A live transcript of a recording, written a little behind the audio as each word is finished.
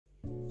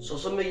So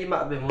some of you might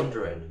have been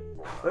wondering,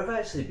 where have I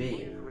actually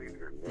been?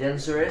 The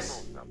answer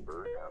is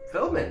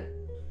filming.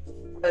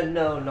 And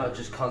no, not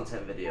just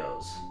content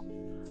videos.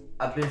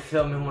 I've been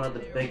filming one of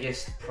the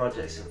biggest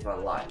projects of my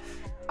life.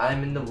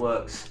 I'm in the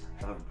works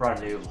of a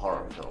brand new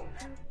horror film.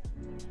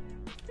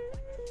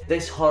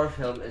 This horror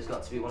film has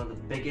got to be one of the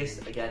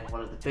biggest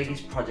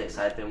projects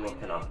I've been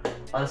working on.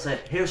 Honestly,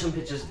 here are some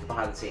pictures of the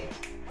behind the scenes.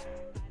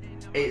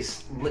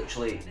 It's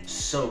literally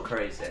so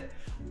crazy.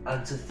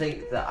 And to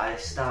think that I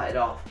started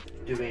off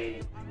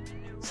doing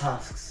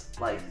tasks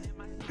like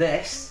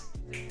this,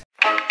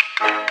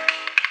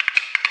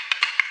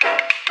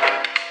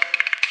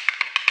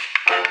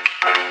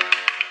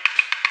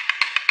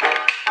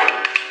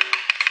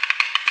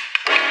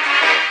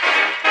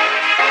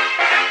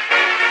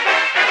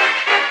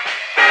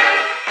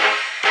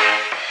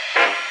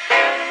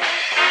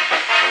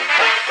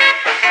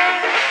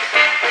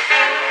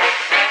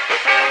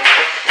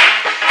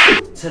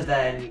 to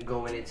then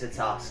going into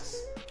tasks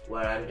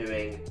where I'm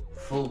doing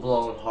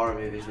full-blown horror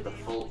movies with a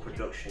full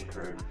production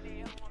crew.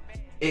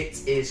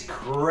 It is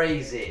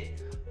crazy,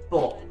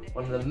 but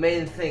one of the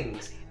main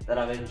things that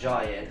I'm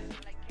enjoying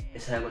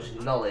is how much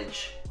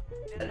knowledge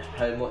and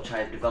how much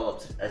I've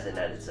developed as an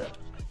editor.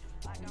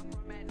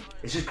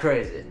 It's just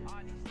crazy.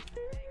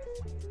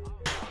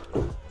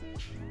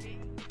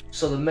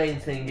 So the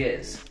main thing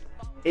is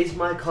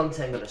my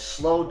content going to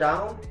slow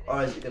down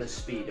or is it going to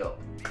speed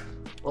up?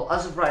 Well,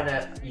 as of right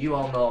now, you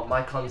all know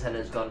my content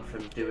has gone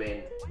from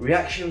doing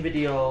reaction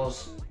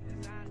videos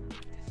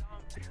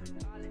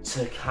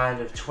to kind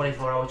of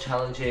 24-hour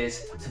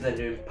challenges to then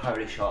doing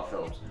parody short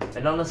films.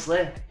 And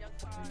honestly,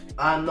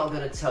 I'm not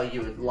going to tell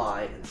you a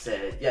lie and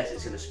say, yes,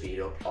 it's going to speed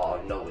up,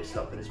 or no, it's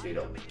not going to speed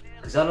up.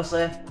 Because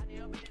honestly,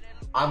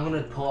 I'm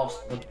going to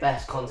post the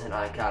best content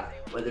I can,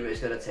 whether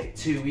it's going to take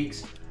 2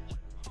 weeks,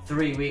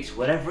 3 weeks,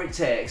 whatever it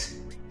takes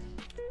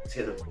to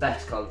get the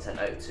best content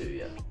out to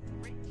you.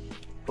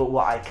 But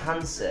what I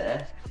can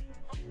say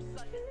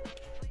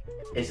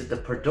is that the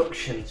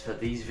productions for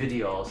these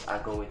videos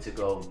are going to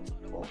go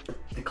up.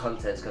 The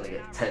content's going to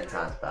get 10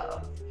 times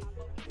better.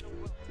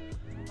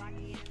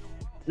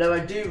 Now, I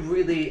do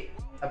really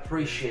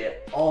appreciate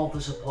all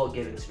the support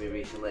given to me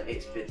recently.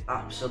 It's been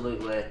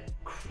absolutely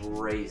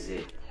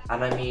crazy.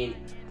 And I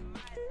mean,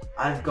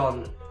 I've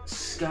gone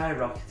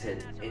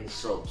skyrocketing in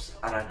subs,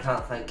 and I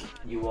can't thank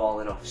you all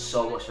enough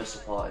so much for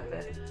supporting me.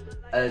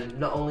 And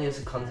not only as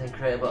a content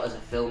creator but as a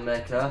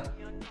filmmaker,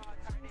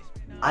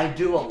 I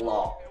do a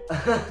lot.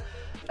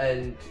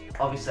 And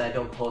obviously I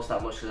don't post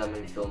that much because I'm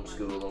in film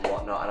school and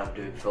whatnot, and I'm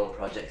doing film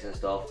projects and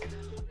stuff.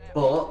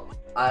 But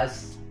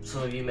as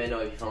some of you may know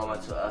if you follow my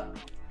Twitter,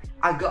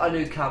 I got a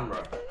new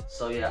camera.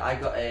 So yeah, I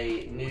got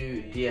a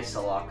new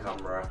DSLR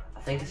camera. I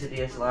think it's a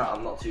DSLR,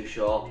 I'm not too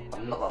sure.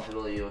 I'm not that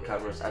familiar with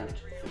cameras. I'm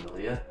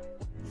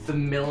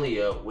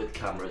familiar with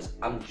cameras.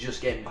 I'm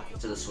just getting back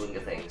into the swing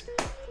of things.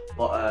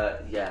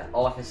 But yeah,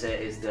 all I can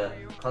say is the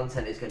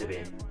content is going to be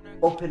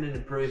upping and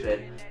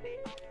improving,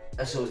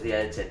 and so is the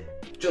editing.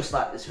 Just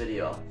like this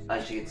video,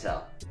 as you can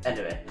tell.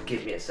 Anyway,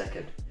 give me a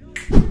second.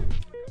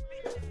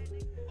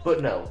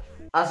 But no,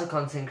 as a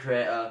content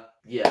creator,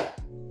 yeah,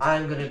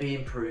 I'm going to be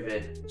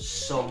improving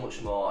so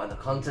much more, and the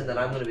content that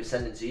I'm going to be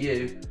sending to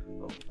you,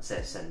 well, I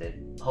say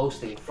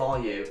posting for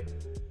you,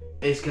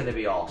 is going to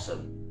be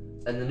awesome.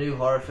 And the new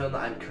horror film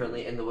that I'm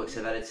currently in the works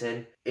of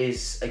editing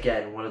is,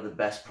 again, one of the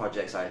best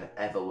projects I've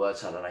ever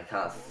worked on, and I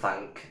can't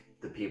thank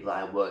the people that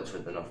I worked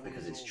with enough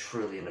because it's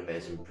truly an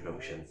amazing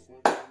production.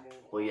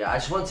 Well, yeah, I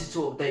just wanted to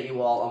update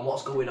you all on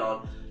what's going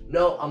on.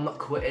 No, I'm not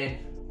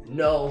quitting.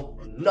 No,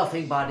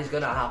 nothing bad is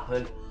going to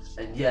happen.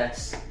 And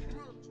yes,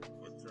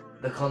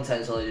 the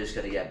content's only just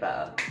going to get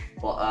better.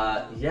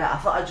 But yeah, I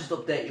thought I'd just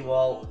update you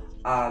all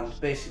and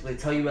basically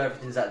tell you where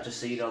everything's at, just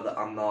so you know that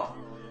I'm not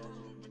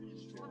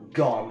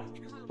gone.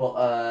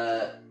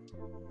 But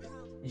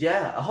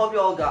yeah, I hope you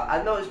all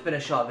I know it's been a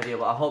short video,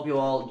 but I hope you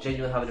all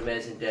genuinely have an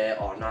amazing day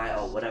or night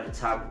or whatever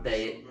time of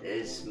day it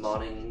is,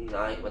 morning,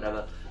 night,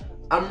 whatever.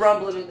 I'm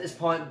rambling at this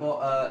point,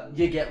 but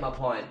you get my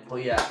point.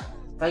 But yeah,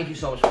 thank you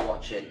so much for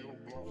watching,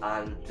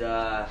 and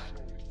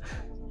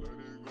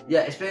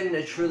yeah, it's been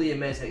a truly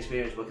amazing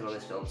experience working on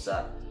this film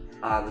set,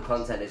 and the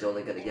content is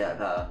only going to get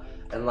better.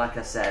 And like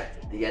I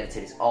said, the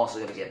editing is also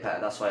going to get better.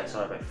 That's why I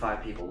saw about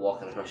 5 people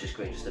walking across the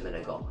screen just a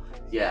minute ago.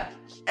 Yeah,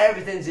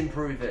 everything's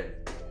improving.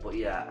 But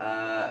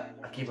yeah,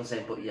 I keep on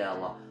saying but yeah a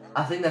lot.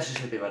 I think that's just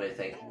going to be my new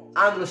thing.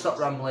 I'm going to stop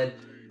rambling,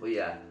 but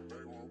yeah.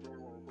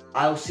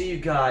 I'll see you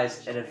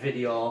guys in a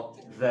video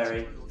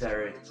very,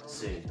 very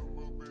soon.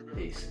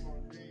 Peace.